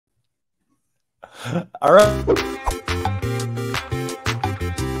All right.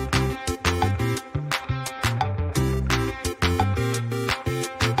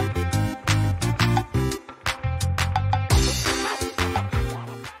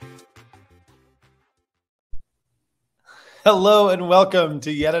 Hello and welcome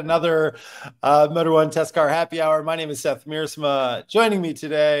to yet another Motor1 Test Car Happy Hour. My name is Seyth Miersma. Joining me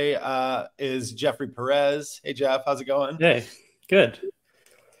today is Jeffrey Perez. Hey, Jeff, how's it going? Hey, good.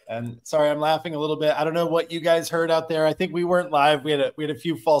 And sorry, I'm laughing a little bit. I don't know what you guys heard out there. I think we weren't live. We had a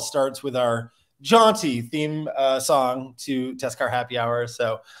few false starts with our jaunty theme song to Test Car Happy Hour.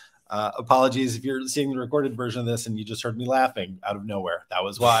 So apologies if you're seeing the recorded version of this and you just heard me laughing out of nowhere. That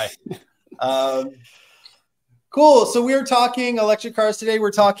was why. Cool. So we are talking electric cars today.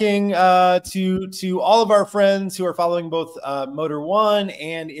 We're talking to all of our friends who are following both Motor1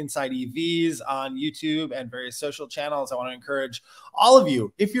 and Inside EVs on YouTube and various social channels. I want to encourage all of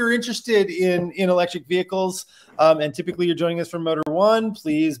you, if you're interested in electric vehicles, and typically you're joining us from Motor1,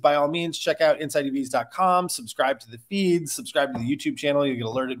 please, by all means, check out InsideEVs.com, subscribe to the feeds, subscribe to the YouTube channel. You'll get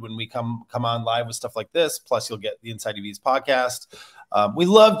alerted when we come on live with stuff like this. Plus, you'll get the Inside EVs podcast. We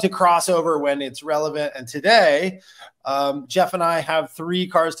love to cross over when it's relevant. And today, Jeff and I have 3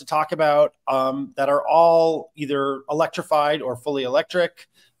 cars to talk about that are all either electrified or fully electric.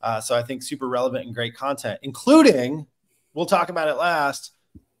 So I think super relevant and great content, including, we'll talk about it last,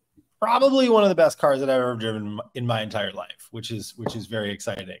 probably one of the best cars that I've ever driven in my entire life, which is very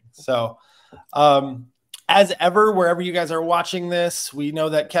exciting. So as ever, wherever you guys are watching this, we know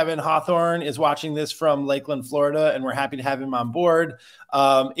that Kevin Hawthorne is watching this from Lakeland, Florida, and we're happy to have him on board.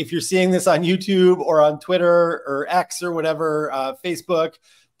 If you're seeing this on YouTube or on Twitter or X or whatever, Facebook,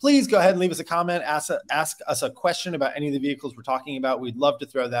 please go ahead and leave us a comment, ask us a question about any of the vehicles we're talking about. We'd love to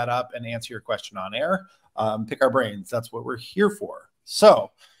throw that up and answer your question on air. Pick our brains. That's what we're here for.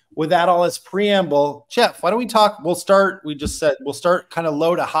 So with that all as preamble, Jeff, why don't we talk? We'll start. We just said we'll start kind of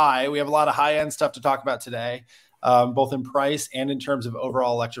low to high. We have a lot of high end stuff to talk about today, both in price and in terms of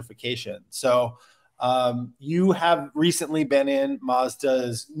overall electrification. So you have recently been in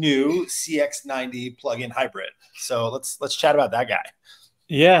Mazda's new CX-90 plug-in hybrid. So let's chat about that guy.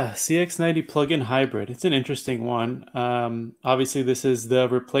 Yeah, CX-90 plug-in hybrid. It's an interesting one. Obviously, this is the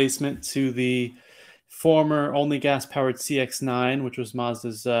replacement to the former only gas-powered CX-9, which was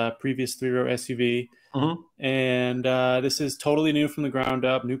Mazda's previous 3-row SUV. Mm-hmm. And this is totally new from the ground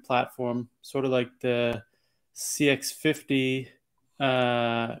up, new platform, sort of like the CX-50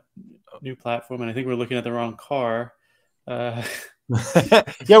 new platform. And I think we're looking at the wrong car. Yeah,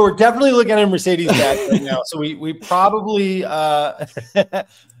 we're definitely looking at a Mercedes badge right now. So we probably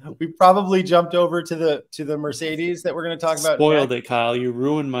we probably jumped over to the Mercedes that we're going to talk about. Spoiled it, Kyle. You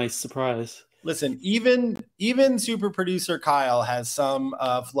ruined my surprise. Listen, even super producer Kyle has some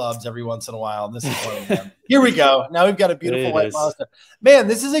flubs every once in a while, and this is one of them. Here we go. Now we've got a beautiful white Mazda. Man,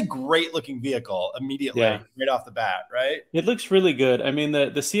 this is a great looking vehicle immediately, right off the bat, right? It looks really good. I mean, the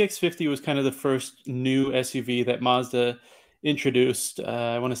CX-50 was kind of the first new SUV that Mazda introduced,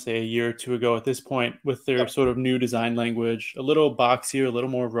 I want to say a year or 2 ago at this point, with their sort of new design language, a little boxier, a little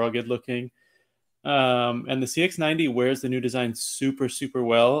more rugged looking. And the CX-90 wears the new design super, super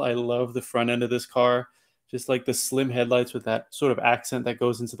well. I love the front end of this car, just like the slim headlights with that sort of accent that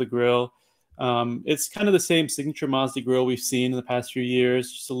goes into the grille. It's kind of the same signature Mazda grille we've seen in the past few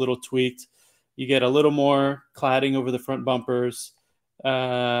years, just a little tweaked. You get a little more cladding over the front bumpers,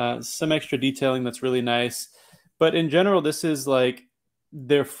 some extra detailing that's really nice. But in general, this is like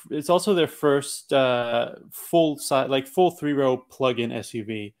it's also their first full 3-row plug-in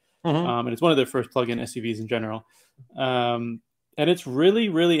SUV. Mm-hmm. And it's one of their first plug-in SUVs in general. And it's really,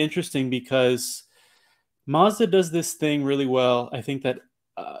 really interesting because Mazda does this thing really well. I think that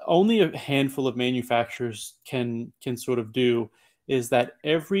only a handful of manufacturers can sort of do, is that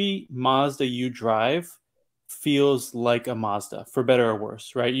every Mazda you drive feels like a Mazda, for better or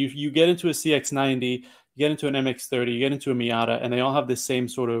worse, right? You get into a CX-90, you get into an MX-30, you get into a Miata, and they all have the same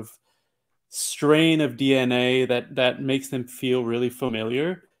sort of strain of DNA that makes them feel really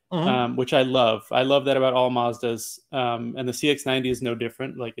familiar. Mm-hmm. Which I love. I love that about all Mazdas. And the CX-90 is no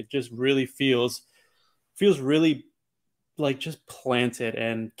different. Like, it just really feels really like just planted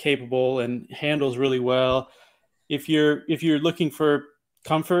and capable and handles really well. If you're looking for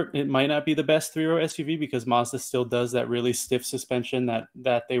comfort, it might not be the best 3-row SUV because Mazda still does that really stiff suspension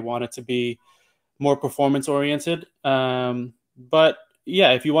that they want it to be more performance oriented. But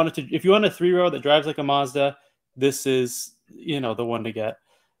yeah, if you want a 3-row that drives like a Mazda, this is, the one to get.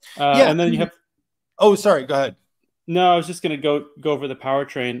 And then you have. Oh, sorry. Go ahead. No, I was just going to go over the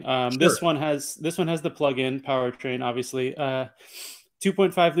powertrain. Sure. This one has the plug-in powertrain, obviously.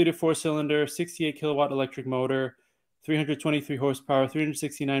 2.5-liter four-cylinder, 68 kilowatt electric motor, 323 horsepower,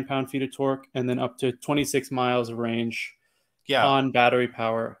 369 pound-feet of torque, and then up to 26 miles of range on battery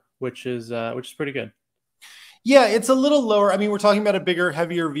power, which is pretty good. Yeah, it's a little lower. I mean, we're talking about a bigger,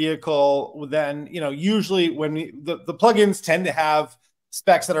 heavier vehicle than, usually when the plugins tend to have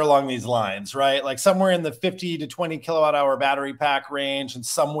specs that are along these lines, right? Like somewhere in the 50 to 20 kilowatt hour battery pack range, and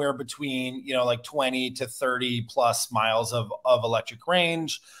somewhere between, like 20 to 30 plus miles of electric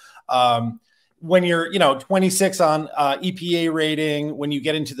range. When you're, 26 on EPA rating, when you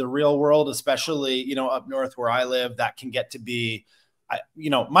get into the real world, especially, up north where I live, that can get to be,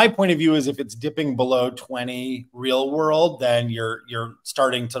 my point of view is if it's dipping below 20 real world, then you're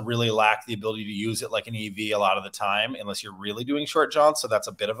starting to really lack the ability to use it like an EV a lot of the time, unless you're really doing short jaunts. So that's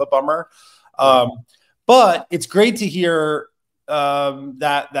a bit of a bummer. But it's great to hear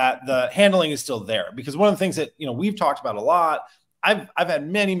that the handling is still there, because one of the things that, we've talked about a lot, I've had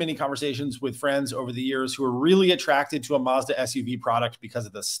many conversations with friends over the years who are really attracted to a Mazda SUV product because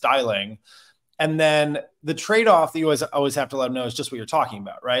of the styling. And then the trade-off that you always have to let them know is just what you're talking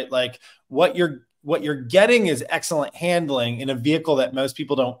about, right? Like what you're getting is excellent handling in a vehicle that most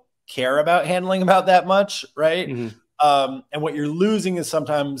people don't care about handling about that much, right? And what you're losing is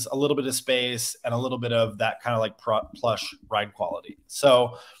sometimes a little bit of space and a little bit of that kind of like plush ride quality.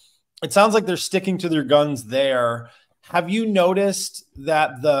 So it sounds like they're sticking to their guns there. Have you noticed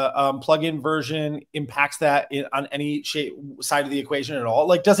that the plug-in version impacts that on any side of the equation at all?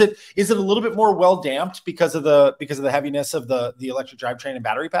 Like, is it a little bit more well damped because of the heaviness of the electric drivetrain and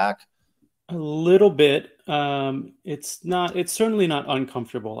battery pack? A little bit. It's certainly not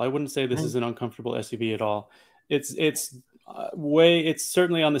uncomfortable. I wouldn't say this is an uncomfortable SUV at all. It's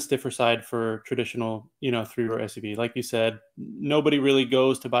certainly on the stiffer side for traditional, three-row SUV. Like you said, nobody really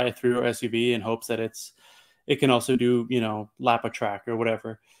goes to buy a three-row SUV in hopes that it can also do, lap a track or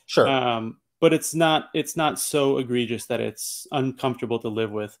whatever. Sure. But it's not so egregious that it's uncomfortable to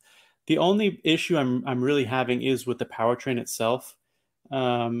live with. The only issue I'm really having is with the powertrain itself.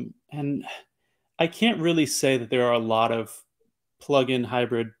 And I can't really say that there are a lot of plug-in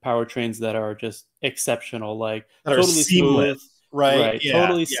hybrid powertrains that are just exceptional, like totally seamless, smooth, right? Yeah,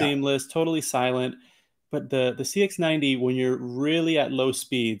 totally seamless, totally silent. But the CX-90, when you're really at low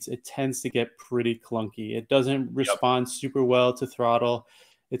speeds, it tends to get pretty clunky. It doesn't respond super well to throttle.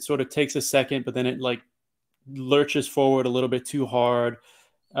 It sort of takes a second, but then it like lurches forward a little bit too hard.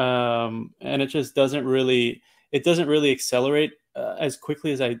 And it just doesn't really accelerate as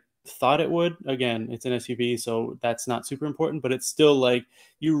quickly as I thought it would. Again, it's an SUV, so that's not super important, but it's still like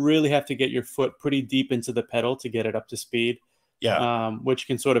you really have to get your foot pretty deep into the pedal to get it up to speed. Which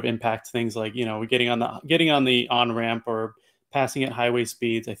can sort of impact things like, getting on the on-ramp or passing at highway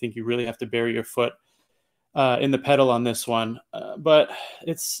speeds. I think you really have to bury your foot in the pedal on this one. But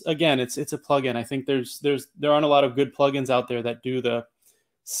it's a plug-in. I think there aren't a lot of good plugins out there that do the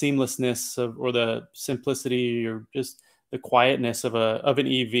seamlessness or the simplicity or just the quietness of an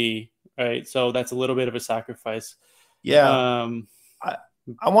EV, right? So that's a little bit of a sacrifice.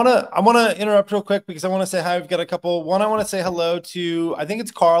 I want to interrupt real quick because I want to say hi. I've got a couple. One, I want to say hello to, I think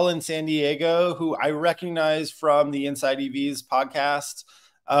it's Carl in San Diego, who I recognize from the Inside EVs podcast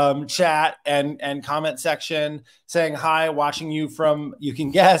chat and comment section, saying hi, watching you from, you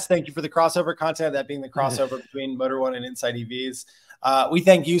can guess. Thank you for the crossover content, that being the crossover between Motor1 and Inside EVs. We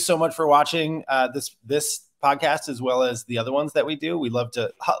thank you so much for watching this podcast as well as the other ones that we do. We love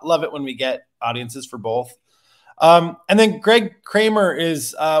it when we get audiences for both. And then Greg Kramer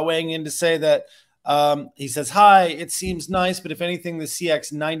is weighing in to say that he says, hi, it seems nice, but if anything, the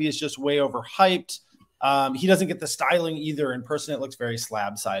CX-90 is just way overhyped. He doesn't get the styling either. In person, it looks very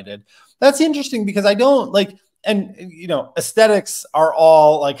slab-sided. That's interesting because I don't like, and aesthetics are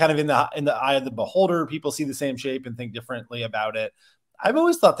all like kind of in the eye of the beholder. People see the same shape and think differently about it. I've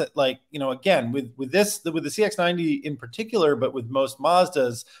always thought that, like, again, with the CX-90 in particular, but with most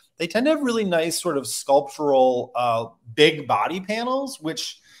Mazdas, they tend to have really nice sort of sculptural big body panels,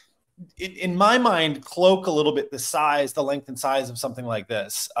 which in my mind cloak a little bit the length and size of something like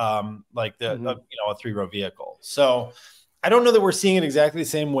this, like a three-row vehicle. So I don't know that we're seeing it exactly the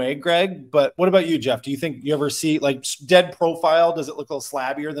same way, Greg, but what about you, Jeff? Do you think you ever see like dead profile? Does it look a little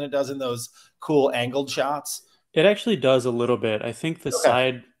slabbier than it does in those cool angled shots? It actually does a little bit. I think the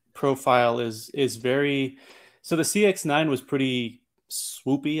side profile is very, so the CX-9 was pretty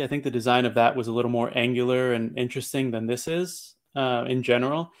swoopy. I think the design of that was a little more angular and interesting than this is in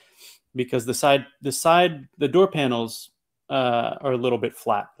general, because the door panels are a little bit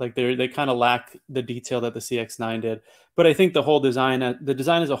flat. Like they kind of lack the detail that the CX-9 did. But I think the whole design, the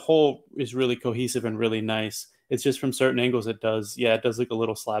design as a whole is really cohesive and really nice. It's just from certain angles it does look a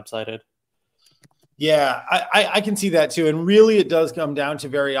little slab-sided. Yeah, I can see that too. And really it does come down to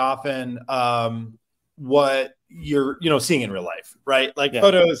very often what you're, seeing in real life, right? Like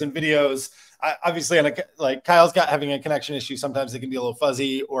photos and videos. Obviously, like Kyle's having a connection issue. Sometimes it can be a little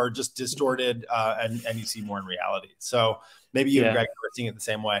fuzzy or just distorted, and you see more in reality. So maybe you and Greg are seeing it the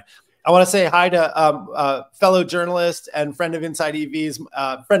same way. I want to say hi to fellow journalist and friend of Inside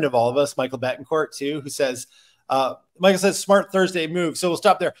EVs, friend of all of us, Michael Betancourt too, who says, Michael says, smart Thursday move. So we'll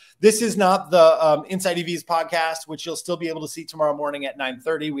stop there. This is not the Inside EVs podcast, which you'll still be able to see tomorrow morning at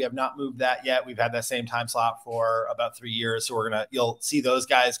 9:30. We have not moved that yet. We've had that same time slot for about 3 years. So you'll see those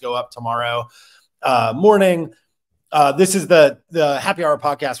guys go up tomorrow morning. This is the happy hour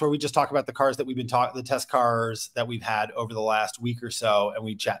podcast where we just talk about the cars that we've been the test cars that we've had over the last week or so. And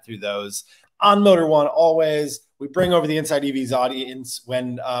we chat through those on Motor1 always. We bring over the Inside EVs audience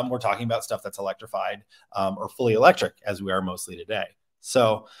when we're talking about stuff that's electrified or fully electric, as we are mostly today.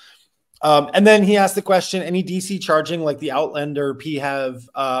 So, and then he asked the question, any DC charging like the Outlander PHEV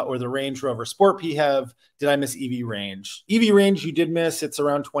or the Range Rover Sport PHEV? Did I miss EV range? EV range you did miss. It's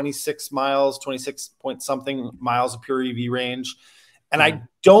around 26 miles, 26 point something miles of pure EV range. And I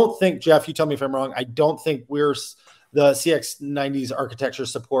don't think, Jeff, you tell me if I'm wrong, I don't think the CX-90's architecture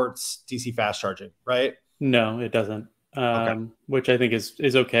supports DC fast charging, right? No, it doesn't. Which I think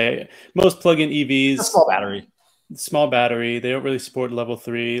is okay. Most plug-in EVs, small battery. They don't really support level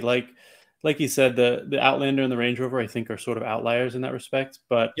 3. Like you said, the Outlander and the Range Rover, I think, are sort of outliers in that respect.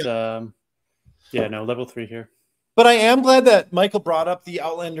 But no, level 3 here. But I am glad that Michael brought up the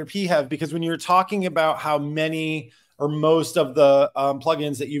Outlander PHEV, because when you're talking about how many or most of the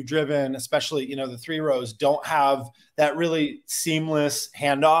plugins that you've driven, especially, the 3 rows, don't have that really seamless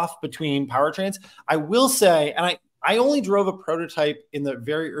handoff between powertrains. I will say, and I only drove a prototype in the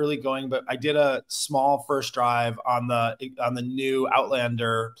very early going, but I did a small first drive on the new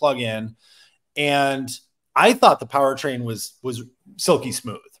Outlander plugin, and I thought the powertrain was silky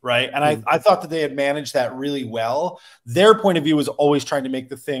smooth, right? And I thought that they had managed that really well. Their point of view was always trying to make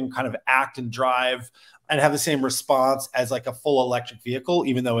the thing kind of act and drive and have the same response as like a full electric vehicle,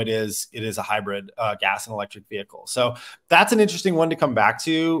 even though it is a hybrid gas and electric vehicle. So that's an interesting one to come back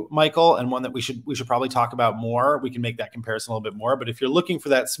to, Michael, and one that we should probably talk about more. We can make that comparison a little bit more. But if you're looking for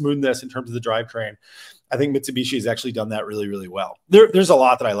that smoothness in terms of the drivetrain, I think Mitsubishi has actually done that really, really well. There's a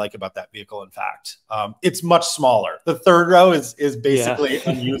lot that I like about that vehicle. In fact, it's much smaller. The third row is basically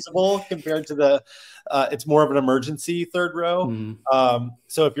unusable compared to the. It's more of an emergency third row.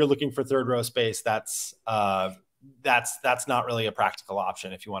 So if you're looking for third row space, that's not really a practical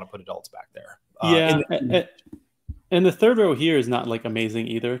option if you want to put adults back there. And the third row here is not like amazing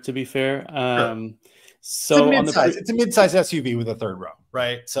either, to be fair. So it's a mid-size SUV with a third row,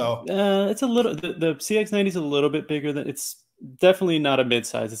 right? So it's a little. The CX-90 is a little bit bigger than. It's definitely not a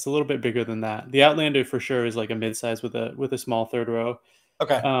mid-size. It's a little bit bigger than that. The Outlander for sure is like a mid-size with a small third row.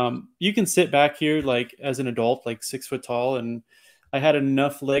 Okay. You can sit back here like as an adult, like 6 foot tall, and I had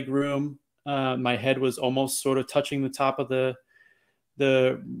enough leg room. My head was almost sort of touching the top of the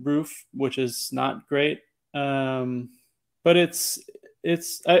roof, which is not great. But it's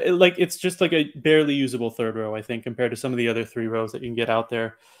just like a barely usable third row, I think, compared to some of the other 3 rows that you can get out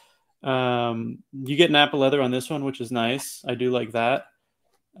there. You get Napa leather on this one, which is nice. I do like that.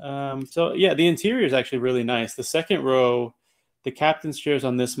 So yeah, the interior is actually really nice. The second row, the captain's chairs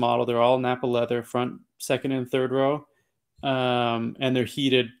on this model, they're all Napa leather, front, second, and third row. And they're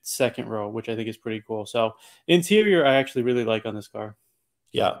heated second row, which I think is pretty cool. So interior, I actually really like on this car.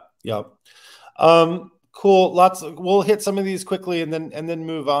 Yeah. Cool. We'll hit some of these quickly and then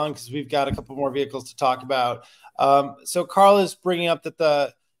move on, because we've got a couple more vehicles to talk about. So Carl is bringing up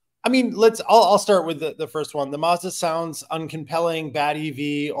that I'll start with the first one. The Mazda sounds uncompelling, bad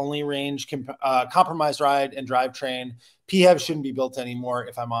EV, only range, compromised ride and drivetrain. PHEV shouldn't be built anymore,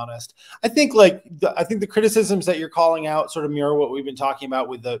 if I'm honest. I think the criticisms that you're calling out sort of mirror what we've been talking about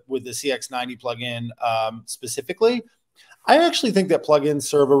with the CX-90 plug-in specifically. I actually think that plugins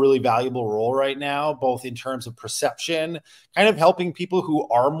serve a really valuable role right now, both in terms of perception, kind of helping people who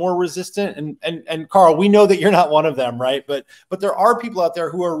are more resistant. And Carl, we know that you're not one of them, right? But there are people out there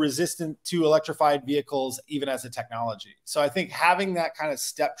who are resistant to electrified vehicles, even as a technology. So I think having that kind of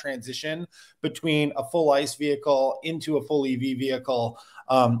step transition between a full ICE vehicle into a full EV vehicle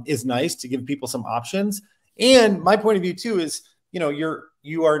is nice to give people some options. And my point of view too is,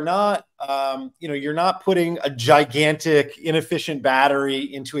 you're not putting a gigantic inefficient battery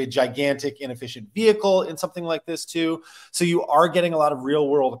into a gigantic inefficient vehicle in something like this too. So you are getting a lot of real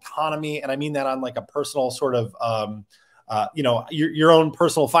world economy. And I mean that on like a personal sort of your own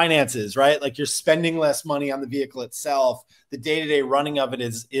personal finances, right? Like you're spending less money on the vehicle itself. The day-to-day running of it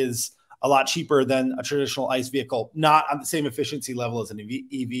is a lot cheaper than a traditional ICE vehicle, not on the same efficiency level as an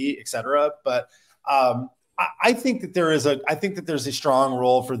EV, et cetera. But I think that there's a strong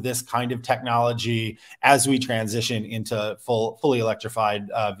role for this kind of technology as we transition into fully electrified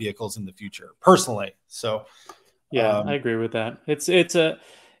vehicles in the future, personally. So yeah, I agree with that.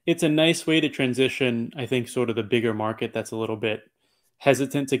 It's a nice way to transition, I think, sort of the bigger market that's a little bit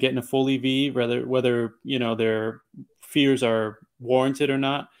hesitant to get in a full EV, whether their fears are warranted or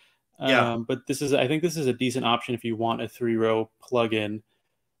not. yeah. But I think this is a decent option if you want a 3-row plug-in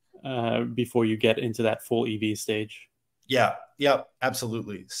before you get into that full EV stage. Yeah,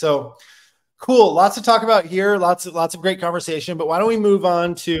 absolutely. So cool. Lots to talk about here. Lots of great conversation. But why don't we move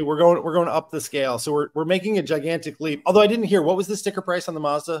on to we're going up the scale. So we're making a gigantic leap. Although I didn't hear, what was the sticker price on the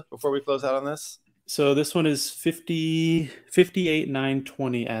Mazda before we close out on this? So this one is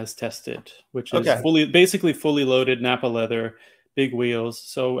 58,920 as tested, which is basically fully loaded Napa leather, big wheels.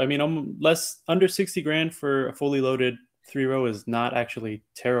 So I mean, under 60 grand for a fully loaded 3-row is not actually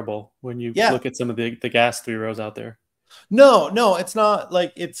terrible when you look at some of the gas 3-rows out there. No, it's not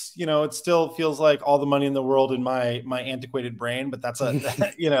like it still feels like all the money in the world in my antiquated brain, but that's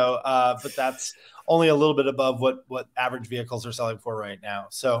but that's only a little bit above what average vehicles are selling for right now.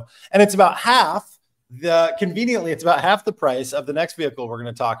 So, and it's about conveniently, it's about half the price of the next vehicle we're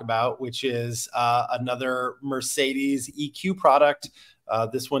going to talk about, which is another Mercedes EQ product.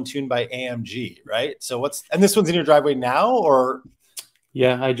 This one tuned by AMG, right? So and this one's in your driveway now, or?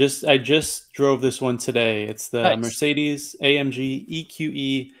 Yeah, I just drove this one today. It's the Nice. Mercedes-AMG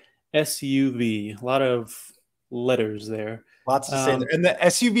EQE SUV. A lot of letters there. Lots to say there. And the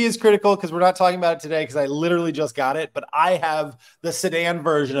SUV is critical because we're not talking about it today because I literally just got it, but I have the sedan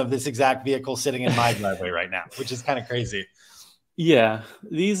version of this exact vehicle sitting in my driveway right now, which is kind of crazy. Yeah,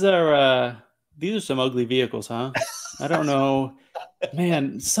 these are some ugly vehicles, huh? I don't know.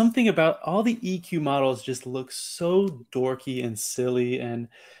 Man, something about all the EQ models just look so dorky and silly, and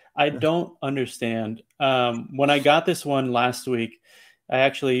I don't understand. When I got this one last week, I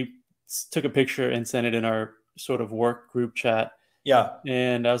actually took a picture and sent it in our sort of work group chat. Yeah.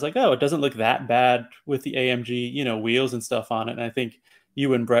 And I was like, oh, it doesn't look that bad with the AMG, wheels and stuff on it. And I think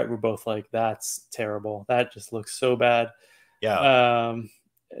you and Brett were both like, that's terrible. That just looks so bad. Yeah.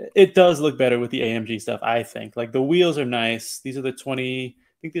 It does look better with the AMG stuff, I think. Like the wheels are nice. These are I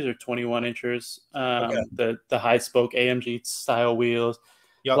think these are 21 inches. The high spoke AMG style wheels,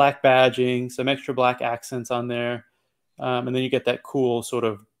 black badging, some extra black accents on there. And then you get that cool sort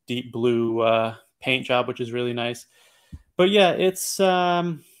of deep blue paint job, which is really nice. But yeah, it's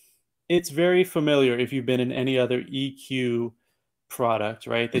very familiar if you've been in any other EQ product,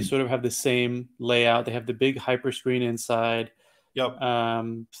 right? They sort of have the same layout. They have the big hyper screen inside. Yep.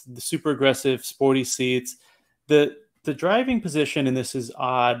 The super aggressive sporty seats. The driving position in this is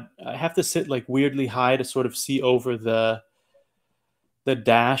odd. I have to sit like weirdly high to sort of see over the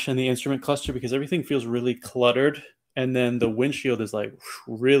dash and the instrument cluster because everything feels really cluttered, and then the windshield is like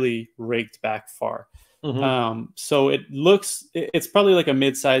really raked back far. So it's probably like a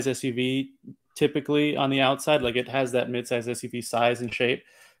mid-size SUV typically on the outside. Like it has that mid-size SUV size and shape,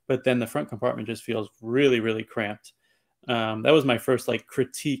 but then the front compartment just feels really, really cramped. That was my first like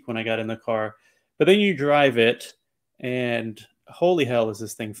critique when I got in the car, but then you drive it and holy hell is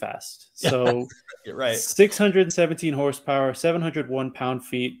this thing fast. So you're right. 617 horsepower, 701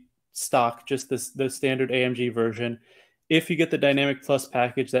 pound-feet stock, just the standard AMG version. If you get the Dynamic Plus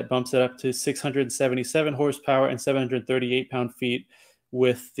package, that bumps it up to 677 horsepower and 738 pound-feet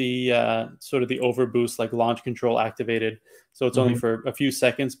with the sort of the overboost, like launch control activated. So it's only for a few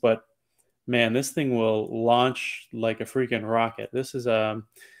seconds, but man, this thing will launch like a freaking rocket. This is I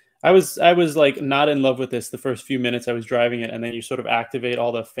was like not in love with this the first few minutes I was driving it, and then you sort of activate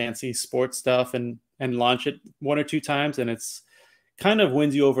all the fancy sports stuff and launch it 1 or 2 times, and it's kind of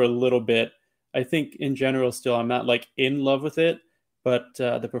wins you over a little bit. I think in general, still I'm not like in love with it, but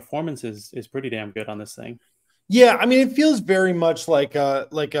the performance is pretty damn good on this thing. Yeah, I mean, it feels very much like a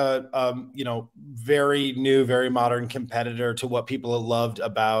very new, very modern competitor to what people have loved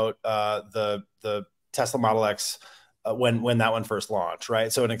about the Tesla Model X when that one first launched,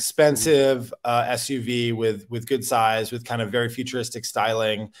 right? So an expensive SUV with good size, with kind of very futuristic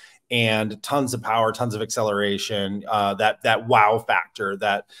styling and tons of power, tons of acceleration. That wow factor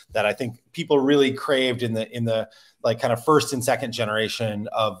that I think people really craved in the like kind of first and second generation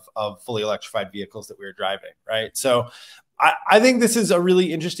of fully electrified vehicles that we were driving, right? So I think this is a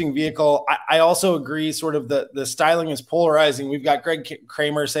really interesting vehicle. I also agree sort of the styling is polarizing. We've got Greg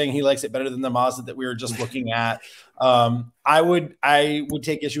Kramer saying he likes it better than the Mazda that we were just looking at. I would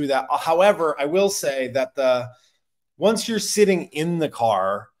take issue with that. However, I will say that once you're sitting in the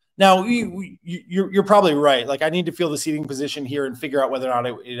car, now you're probably right. Like I need to feel the seating position here and figure out whether or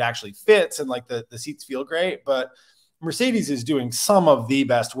not it actually fits and like the seats feel great. But Mercedes is doing some of the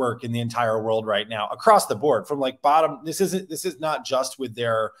best work in the entire world right now across the board from like bottom. This is not just with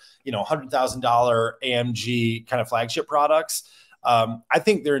their, $100,000 AMG kind of flagship products. I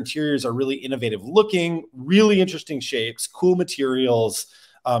think their interiors are really innovative looking, really interesting shapes, cool materials,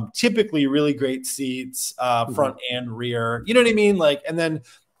 typically really great seats, front and rear, you know what I mean? Like, and then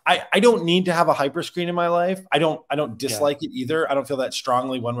I don't need to have a hyperscreen in my life. I don't dislike it either. I don't feel that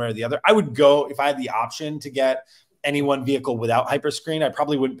strongly one way or the other. I would go if I had the option to get any one vehicle without hyperscreen. I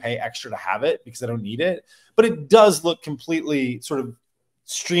probably wouldn't pay extra to have it because I don't need it, but it does look completely sort of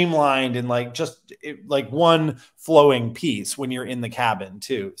streamlined and like just like one flowing piece when you're in the cabin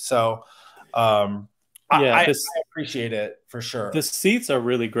too. So I appreciate it for sure. The seats are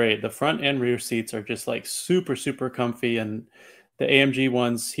really great. The front and rear seats are just like super, super comfy. And the AMG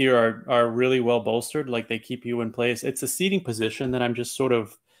ones here are really well bolstered. Like they keep you in place. It's a seating position that I'm just sort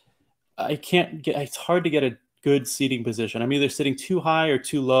of, I can't get, it's hard to get a good seating position. I'm either sitting too high or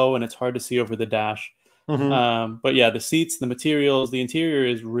too low, and it's hard to see over the dash. But yeah, the seats, the materials, the interior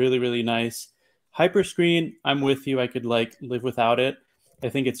is really, really nice. Hyperscreen, I'm with you. I could like live without it. I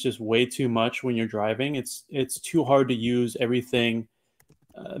think it's just way too much when you're driving. It's too hard to use everything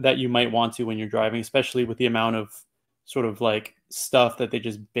that you might want to when you're driving, especially with the amount of sort of like stuff that they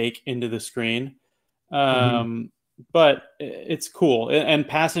just bake into the screen. But it's cool. And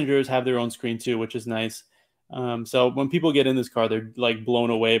passengers have their own screen too, which is nice. So when people get in this car, they're like blown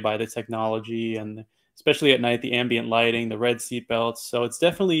away by the technology, and especially at night, the ambient lighting, the red seat belts. So it's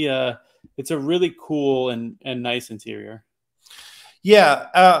definitely it's a really cool and nice interior.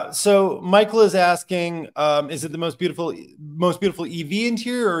 Yeah. So Michael is asking, is it the most beautiful EV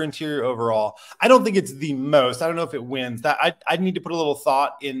interior or interior overall? I don't think it's the most. I don't know if it wins. That I'd need to put a little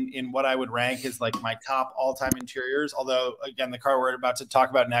thought in what I would rank as like my top all-time interiors. Although again, the car we're about to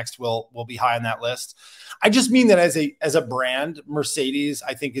talk about next will be high on that list. I just mean that as a brand, Mercedes,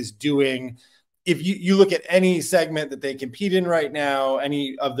 I think is doing. If you look at any segment that they compete in right now,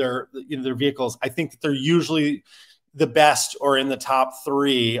 any of their their vehicles, I think that they're usually the best or in the top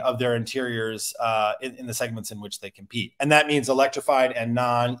 3 of their interiors in the segments in which they compete. And that means electrified and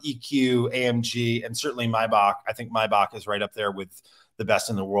non-EQ, AMG, and certainly Maybach. I think Maybach is right up there with the best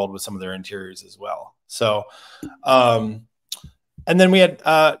in the world with some of their interiors as well. So, and then we had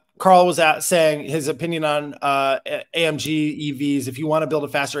Carl was saying his opinion on AMG EVs. If you want to build a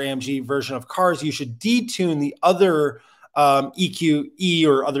faster AMG version of cars, you should detune the other EQE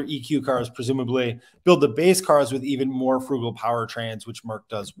or other EQ cars, presumably build the base cars with even more frugal powertrains, which Merc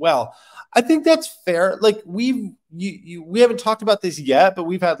does well. I think that's fair. Like we haven't talked about this yet, but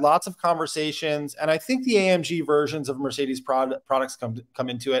we've had lots of conversations, and I think the AMG versions of Mercedes products come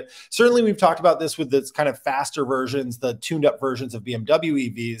into it. Certainly, we've talked about this with the kind of faster versions, the tuned up versions of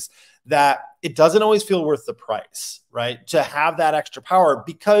BMW EVs, that it doesn't always feel worth the price, right? To have that extra power,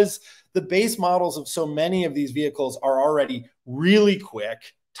 because the base models of so many of these vehicles are already really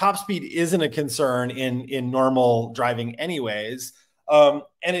quick. Top speed isn't a concern in normal driving anyways. And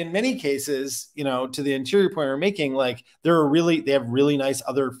in many cases, to the interior point we're making, like they have really nice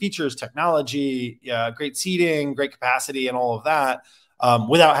other features, technology, great seating, great capacity, and all of that,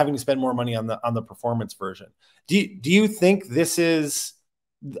 without having to spend more money on the performance version. Do you think this is,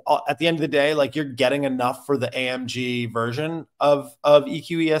 at the end of the day, like you're getting enough for the AMG version of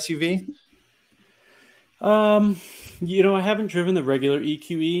EQE SUV? I haven't driven the regular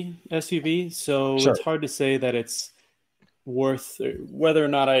EQE SUV, so It's hard to say that it's worth, whether or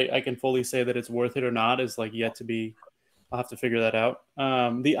not I can fully say that it's worth it or not is like yet to be. I'll have to figure that out.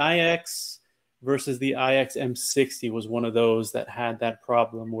 The iX versus the iX M60 was one of those that had that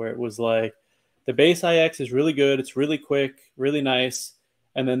problem where it was like the base iX is really good, it's really quick, really nice.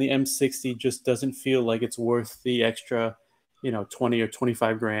 And then the M60 just doesn't feel like it's worth the extra, 20 or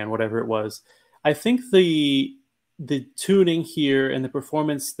 25 grand, whatever it was. I think the tuning here and the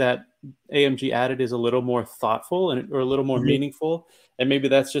performance that AMG added is a little more thoughtful or a little more meaningful. And maybe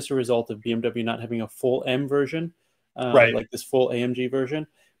that's just a result of BMW not having a full M version, like this full AMG version.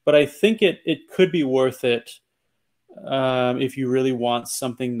 But I think it could be worth it if you really want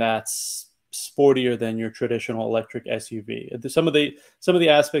something that's sportier than your traditional electric SUV. Some of the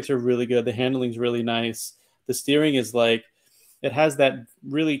aspects are really good. The handling's really nice. The steering is like it has that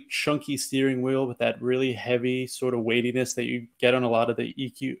really chunky steering wheel with that really heavy sort of weightiness that you get on a lot of the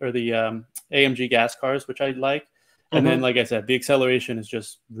EQ or the AMG gas cars, which I like. And then, like I said, the acceleration is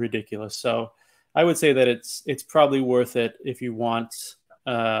just ridiculous. So I would say that it's probably worth it if you want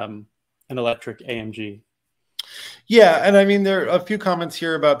an electric AMG. Yeah, and I mean, there are a few comments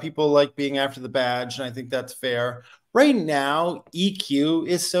here about people like being after the badge, and I think that's fair. Right now, EQ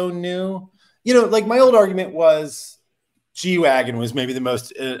is so new. You know, like my old argument was G-Wagon was maybe the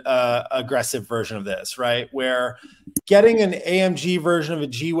most aggressive version of this, right? Where getting an AMG version of a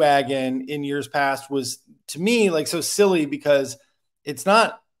G-Wagon in years past was, to me, like so silly because it's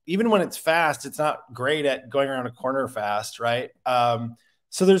not, even when it's fast, it's not great at going around a corner fast, right?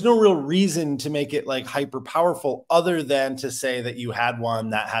 So there's no real reason to make it like hyper powerful other than to say that you had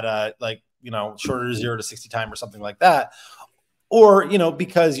one that had a like, you know, shorter 0 to 60 time or something like that. Or, you know,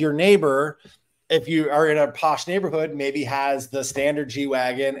 because your neighbor, if you are in a posh neighborhood, maybe has the standard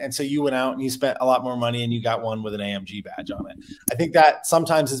G-Wagon. And so you went out and you spent a lot more money and you got one with an AMG badge on it. I think that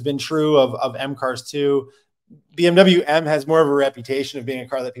sometimes has been true of M cars too. BMW M has more of a reputation of being a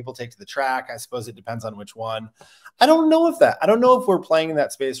car that people take to the track. I suppose it depends on which one. I don't know if we're playing in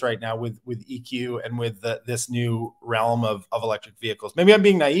that space right now with EQ and with this new realm of electric vehicles. Maybe I'm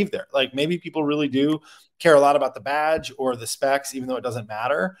being naive there. Like maybe people really do care a lot about the badge or the specs, even though it doesn't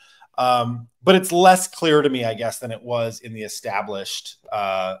matter. But it's less clear to me, I guess, than it was in the established,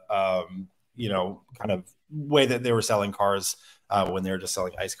 you know, kind of way that they were selling cars when they were just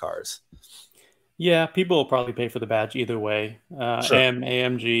selling ICE cars. Yeah, people will probably pay for the badge either way. Sure.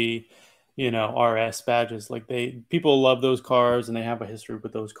 AMG, you know, RS badges, like people love those cars and they have a history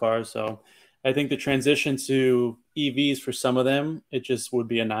with those cars. So I think the transition to EVs for some of them, it just would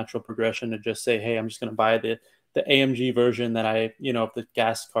be a natural progression to just say, hey, I'm just going to buy the AMG version that I, you know, the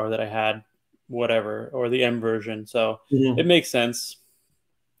gas car that I had, whatever, or the M version. So it makes sense.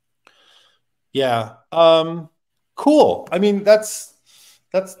 Yeah. Cool. I mean, that's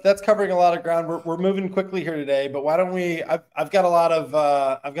covering a lot of ground. We're moving quickly here today, but why don't we? I've got a lot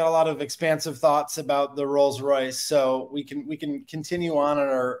of expansive thoughts about the Rolls-Royce, so we can continue on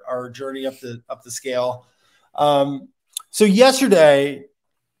our journey up the scale. So yesterday,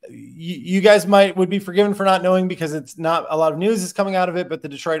 you guys would be forgiven for not knowing because it's not a lot of news is coming out of it, but the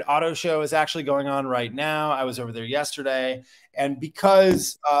Detroit Auto Show is actually going on right now. I was over there yesterday, and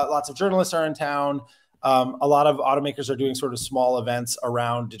because lots of journalists are in town. A lot of automakers are doing sort of small events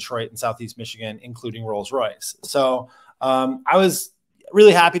around Detroit and Southeast Michigan, including Rolls-Royce. So I was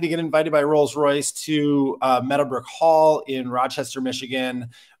really happy to get invited by Rolls-Royce to Meadowbrook Hall in Rochester, Michigan.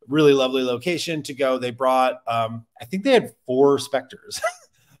 Really lovely location to go. They brought, I think they had 4 Spectres.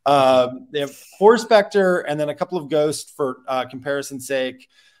 They have 4 Spectre and then a couple of Ghosts for comparison's sake.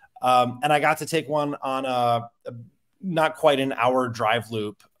 And I got to take one on a not quite an hour drive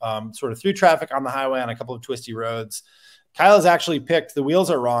loop, sort of through traffic on the highway on a couple of twisty roads. Kyle has actually picked, the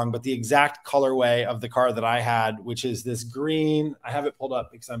wheels are wrong, but the exact colorway of the car that I had, which is this green. I have it pulled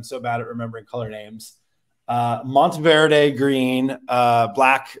up because I'm so bad at remembering color names. Monteverde green,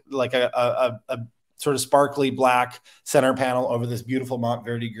 black, like a sort of sparkly black center panel over this beautiful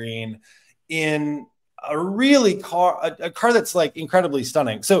Monteverde green in a really a car that's like incredibly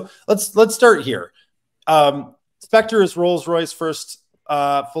stunning. So let's start here. Spectre is Rolls-Royce first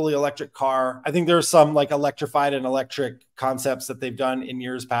fully electric car. I think there's some like electrified and electric concepts that they've done in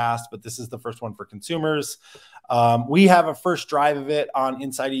years past, but this is the first one for consumers. We have a first drive of it on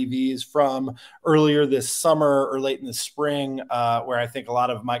Inside EVs from earlier this summer or late in the spring, where I think a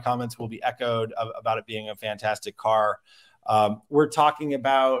lot of my comments will be echoed about it being a fantastic car. We're talking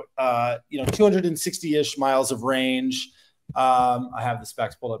about 260-ish miles of range. I have the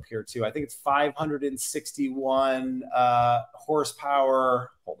specs pulled up here too. I think it's 561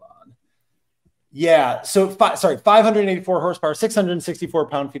 horsepower. Hold on. Yeah. So 584 horsepower, 664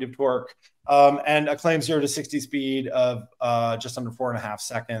 pound-feet of torque, and a claimed 0 to 60 speed of just under 4.5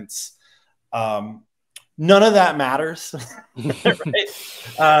 seconds. None of that matters. Right?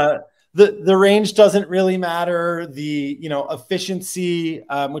 The range doesn't really matter. The efficiency,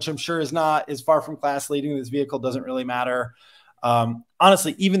 which I'm sure is far from class leading. This vehicle doesn't really matter.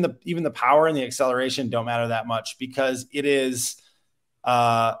 Honestly, even the power and the acceleration don't matter that much because it is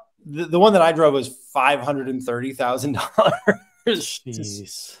the one that I drove was $530,000 to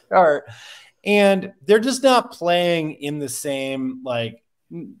start, and they're just not playing in the same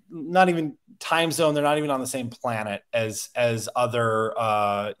not even time zone. They're not even on the same planet as other,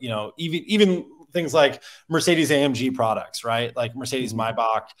 even things like Mercedes-AMG products, right? Like Mercedes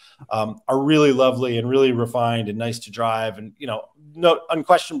Maybach are really lovely and really refined and nice to drive, and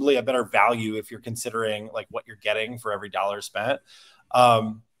unquestionably a better value if you're considering like what you're getting for every dollar spent.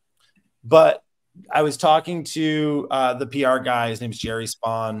 But I was talking to the PR guy, his name's Jerry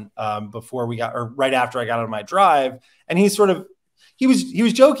Spahn, right after I got on my drive, and he was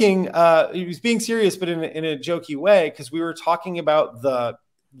joking, he was being serious, but in a jokey way, because we were talking about the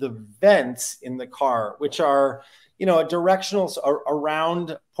vents in the car, which are, a directional, a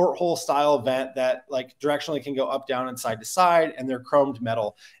round porthole style vent that like directionally can go up, down, and side to side, and they're chromed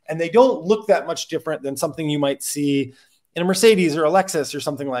metal, and they don't look that much different than something you might see in a Mercedes or a Lexus or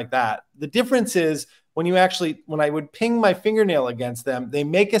something like that. The difference is when I would ping my fingernail against them, they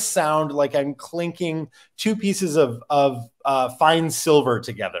make a sound like I'm clinking two pieces of fine silver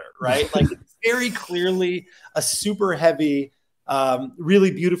together, right? Like it's very clearly a super heavy,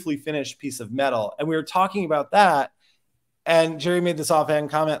 really beautifully finished piece of metal. And we were talking about that, and Jerry made this offhand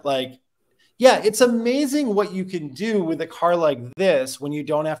comment like, yeah, it's amazing what you can do with a car like this when you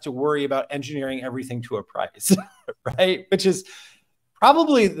don't have to worry about engineering everything to a price, right? Which is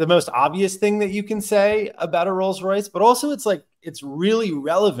probably the most obvious thing that you can say about a Rolls-Royce, but also it's really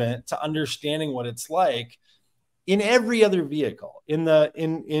relevant to understanding what it's like in every other vehicle, in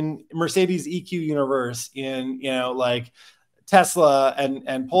Mercedes EQ universe, in like Tesla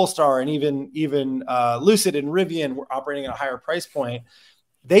and Polestar, and even Lucid and Rivian were operating at a higher price point.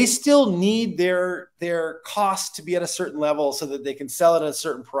 They still need their costs to be at a certain level so that they can sell it at a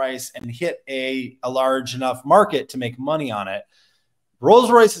certain price and hit a large enough market to make money on it.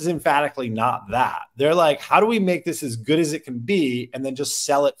 Rolls-Royce is emphatically not that. They're like, how do we make this as good as it can be and then just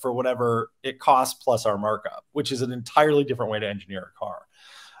sell it for whatever it costs plus our markup, which is an entirely different way to engineer a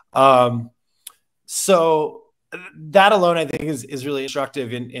car. So that alone, I think, is really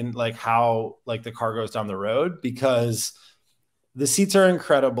instructive in like how like the car goes down the road, because the seats are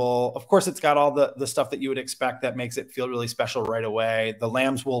incredible. Of course, it's got all the stuff that you would expect that makes it feel really special right away. The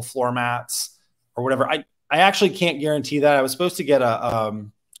lamb's wool floor mats or whatever. I actually can't guarantee that. I was supposed to get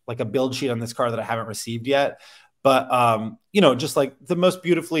a build sheet on this car that I haven't received yet. But, just like the most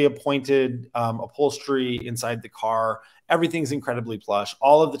beautifully appointed upholstery inside the car, everything's incredibly plush.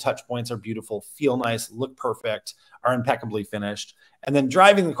 All of the touch points are beautiful, feel nice, look perfect, are impeccably finished. And then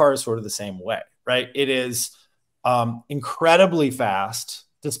driving the car is sort of the same way, right? It is incredibly fast,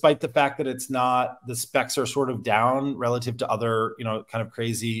 despite the fact that the specs are sort of down relative to other, kind of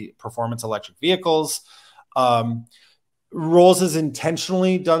crazy performance electric vehicles. Rolls has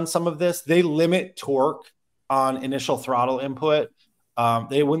intentionally done some of this. They limit torque on initial throttle input.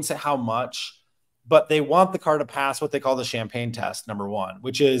 They wouldn't say how much, but they want the car to pass what they call the champagne test, number one,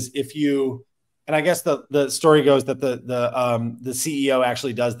 which is and I guess the story goes that the CEO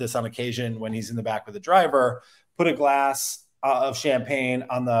actually does this on occasion when he's in the back with the driver, put a glass of champagne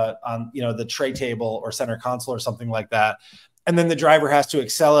on the tray table or center console or something like that. And then the driver has to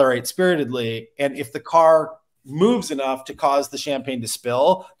accelerate spiritedly. And if the car moves enough to cause the champagne to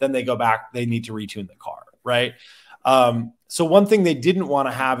spill, then they go back, they need to retune the car, right? So one thing they didn't want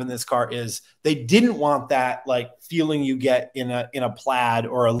to have in this car is they didn't want that like feeling you get in a Plaid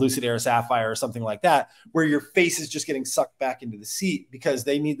or a Lucid Air Sapphire or something like that, where your face is just getting sucked back into the seat, because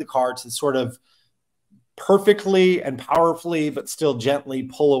they need the car to sort of perfectly and powerfully, but still gently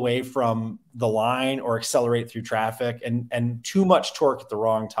pull away from the line or accelerate through traffic, and too much torque at the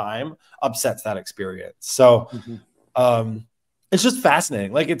wrong time upsets that experience. So, it's just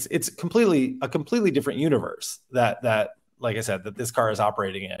fascinating. Like it's a completely different universe that, like I said, that this car is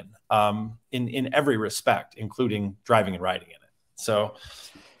operating in every respect, including driving and riding in it. So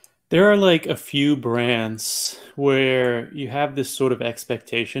there are like a few brands where you have this sort of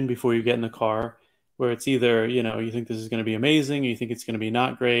expectation before you get in the car, where it's either, you think this is going to be amazing, or you think it's going to be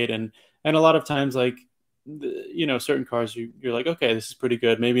not great. And a lot of times, like, certain cars, you're like, okay, this is pretty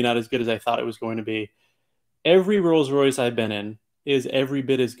good. Maybe not as good as I thought it was going to be. Every Rolls-Royce I've been in is every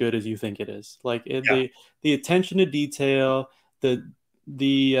bit as good as you think it is. Like the attention to detail, the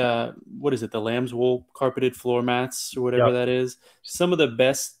what is it? The lamb's wool carpeted floor mats or whatever that is. Some of the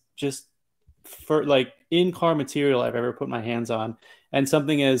best just for like in-car material I've ever put my hands on. And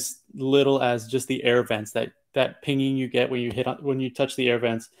something as little as just the air vents, that pinging you get when you touch the air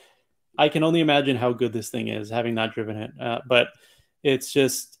vents. I can only imagine how good this thing is, having not driven it. But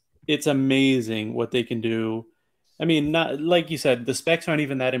it's amazing what they can do. I mean, not like you said, the specs aren't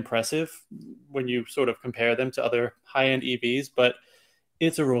even that impressive when you sort of compare them to other high-end EVs, but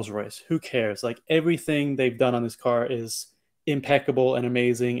it's a Rolls-Royce. Who cares? Like, everything they've done on this car is impeccable and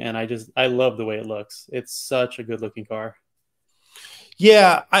amazing, and I love the way it looks. It's such a good-looking car.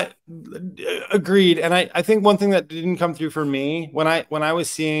 Yeah, I agreed. And I think one thing that didn't come through for me when I was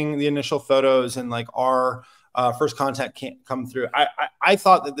seeing the initial photos and like our first contact can't come through, I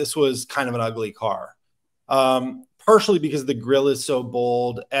thought that this was kind of an ugly car. Partially because the grill is so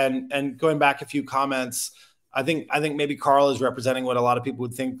bold, and going back a few comments, I think maybe Carl is representing what a lot of people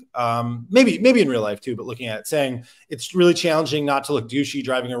would think, maybe in real life too, but looking at it, saying it's really challenging not to look douchey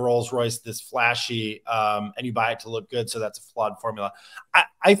driving a Rolls-Royce this flashy, and you buy it to look good, so that's a flawed formula.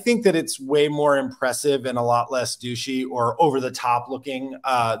 I think that it's way more impressive and a lot less douchey or over the top looking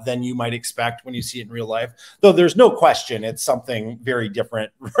than you might expect when you see it in real life. Though there's no question it's something very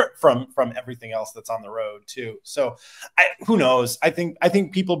different from everything else that's on the road too. So who knows? I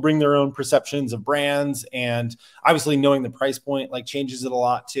think people bring their own perceptions of brands, and obviously knowing the price point like changes it a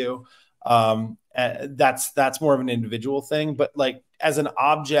lot too. That's more of an individual thing, but like as an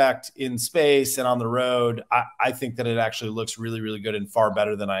object in space and on the road, I think that it actually looks really, really good and far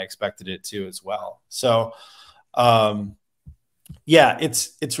better than I expected it to as well. So, yeah,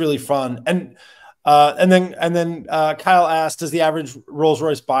 it's really fun. And then Kyle asked, does the average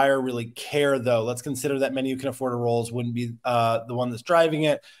Rolls-Royce buyer really care though? Let's consider that many who can afford a Rolls wouldn't be the one that's driving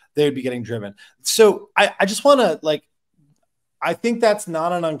it. They would be getting driven. So I just want to like, I think that's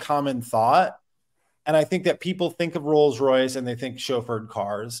not an uncommon thought. And I think that people think of Rolls-Royce and they think chauffeured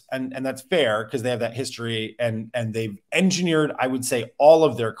cars, and that's fair because they have that history, and they've engineered, I would say, all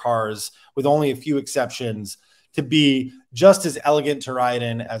of their cars with only a few exceptions to be just as elegant to ride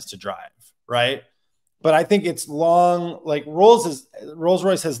in as to drive, right? But I think it's long, like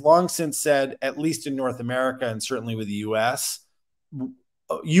Rolls-Royce has long since said, at least in North America and certainly with the US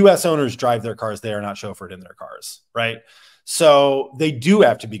owners drive their cars, they are not chauffeured in their cars, right? So they do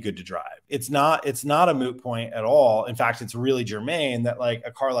have to be good to drive. It's not a moot point at all. In fact, it's really germane that like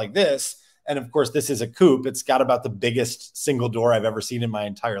a car like this, and of course this is a coupe, it's got about the biggest single door I've ever seen in my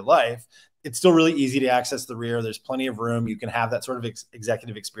entire life. It's still really easy to access the rear. There's plenty of room. You can have that sort of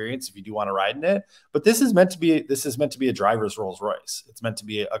executive experience if you do want to ride in it. But this is meant to be a driver's Rolls-Royce. It's meant to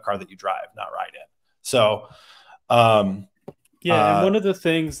be a car that you drive, not ride in. So, yeah, and one of the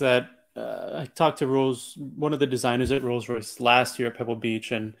things that I talked to one of the designers at Rolls-Royce last year at Pebble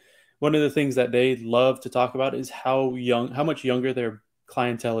Beach, and one of the things that they love to talk about is how much younger their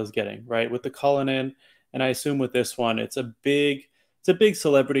clientele is getting, right? With the Cullinan, and I assume with this one, it's a big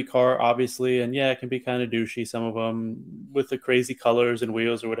celebrity car, obviously, and yeah, it can be kind of douchey, some of them with the crazy colors and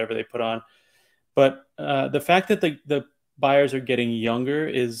wheels or whatever they put on. But the fact that the buyers are getting younger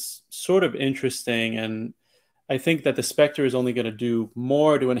is sort of interesting, and I think that the Spectre is only going to do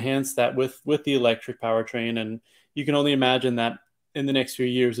more to enhance that with the electric powertrain, and you can only imagine that in the next few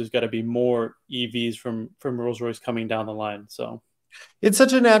years there's got to be more EVs from Rolls-Royce coming down the line. So it's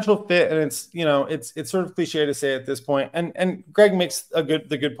such a natural fit, and it's sort of cliche to say at this point. And Greg makes the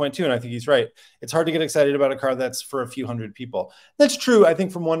good point too, and I think he's right. It's hard to get excited about a car that's for a few hundred people. That's true, I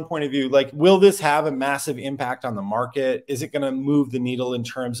think, from one point of view. Like, will this have a massive impact on the market? Is it going to move the needle in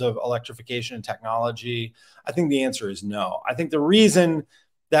terms of electrification and technology? I think the answer is no. I think the reason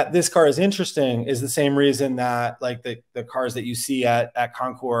that this car is interesting is the same reason that like the cars that you see at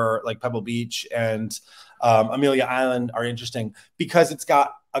Concours, like Pebble Beach and Amelia Island, are interesting because it's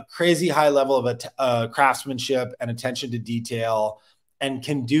got a crazy high level of craftsmanship and attention to detail, and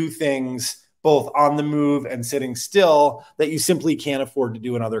can do things both on the move and sitting still that you simply can't afford to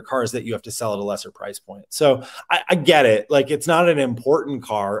do in other cars that you have to sell at a lesser price point. So I get it. Like, it's not an important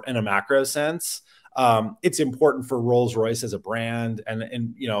car in a macro sense. It's important for Rolls-Royce as a brand, and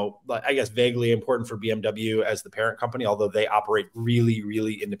I guess vaguely important for BMW as the parent company, although they operate really,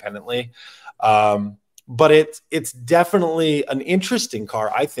 really independently. But it's definitely an interesting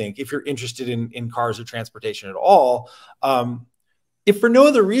car, I think, if you're interested in cars or transportation at all. If for no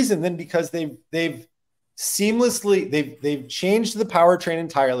other reason than because they've changed the powertrain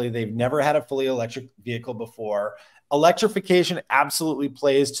entirely. They've never had a fully electric vehicle before. Electrification absolutely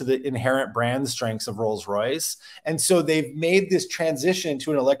plays to the inherent brand strengths of Rolls-Royce. And so they've made this transition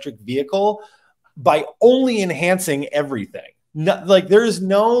to an electric vehicle by only enhancing everything. Like, there is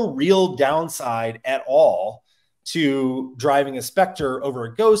no real downside at all to driving a Spectre over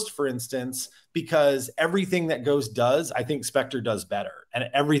a Ghost, for instance, because everything that Ghost does, I think Spectre does better. And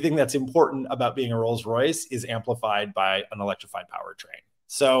everything that's important about being a Rolls-Royce is amplified by an electrified powertrain.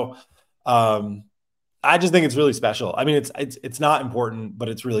 So, I just think it's really special. I mean, it's not important, but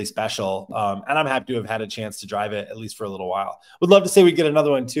it's really special. And I'm happy to have had a chance to drive it at least for a little while. Would love to say we'd get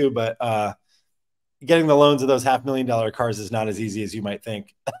another one too, but getting the loans of those $500,000 cars is not as easy as you might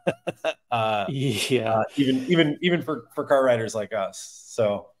think. Yeah, even for car riders like us.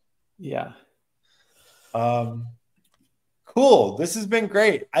 So yeah. Cool. This has been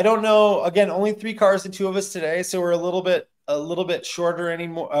great. I don't know. Again, only 3 cars, the 2 of us today, so we're a little bit shorter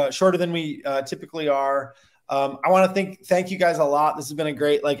than we typically are. I want to thank you guys a lot. This has been a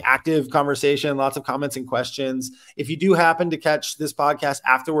great, like, active conversation, lots of comments and questions. If you do happen to catch this podcast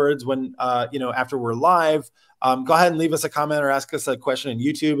afterwards, when after we're live, go ahead and leave us a comment or ask us a question on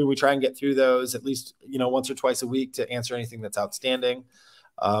YouTube, and we try and get through those at least once or twice a week to answer anything that's outstanding.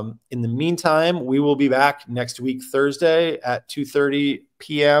 In the meantime, we will be back next week, Thursday at 2:30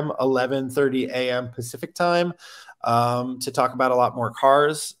 p.m., 11:30 a.m. Pacific time, to talk about a lot more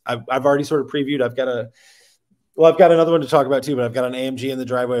cars. I've already sort of previewed. I've got another one to talk about too, but I've got an AMG in the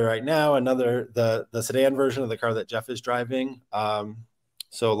driveway right now, the sedan version of the car that Jeff is driving.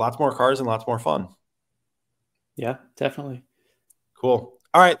 So lots more cars and lots more fun. Yeah, definitely. Cool.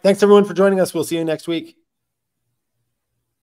 All right. Thanks everyone for joining us. We'll see you next week.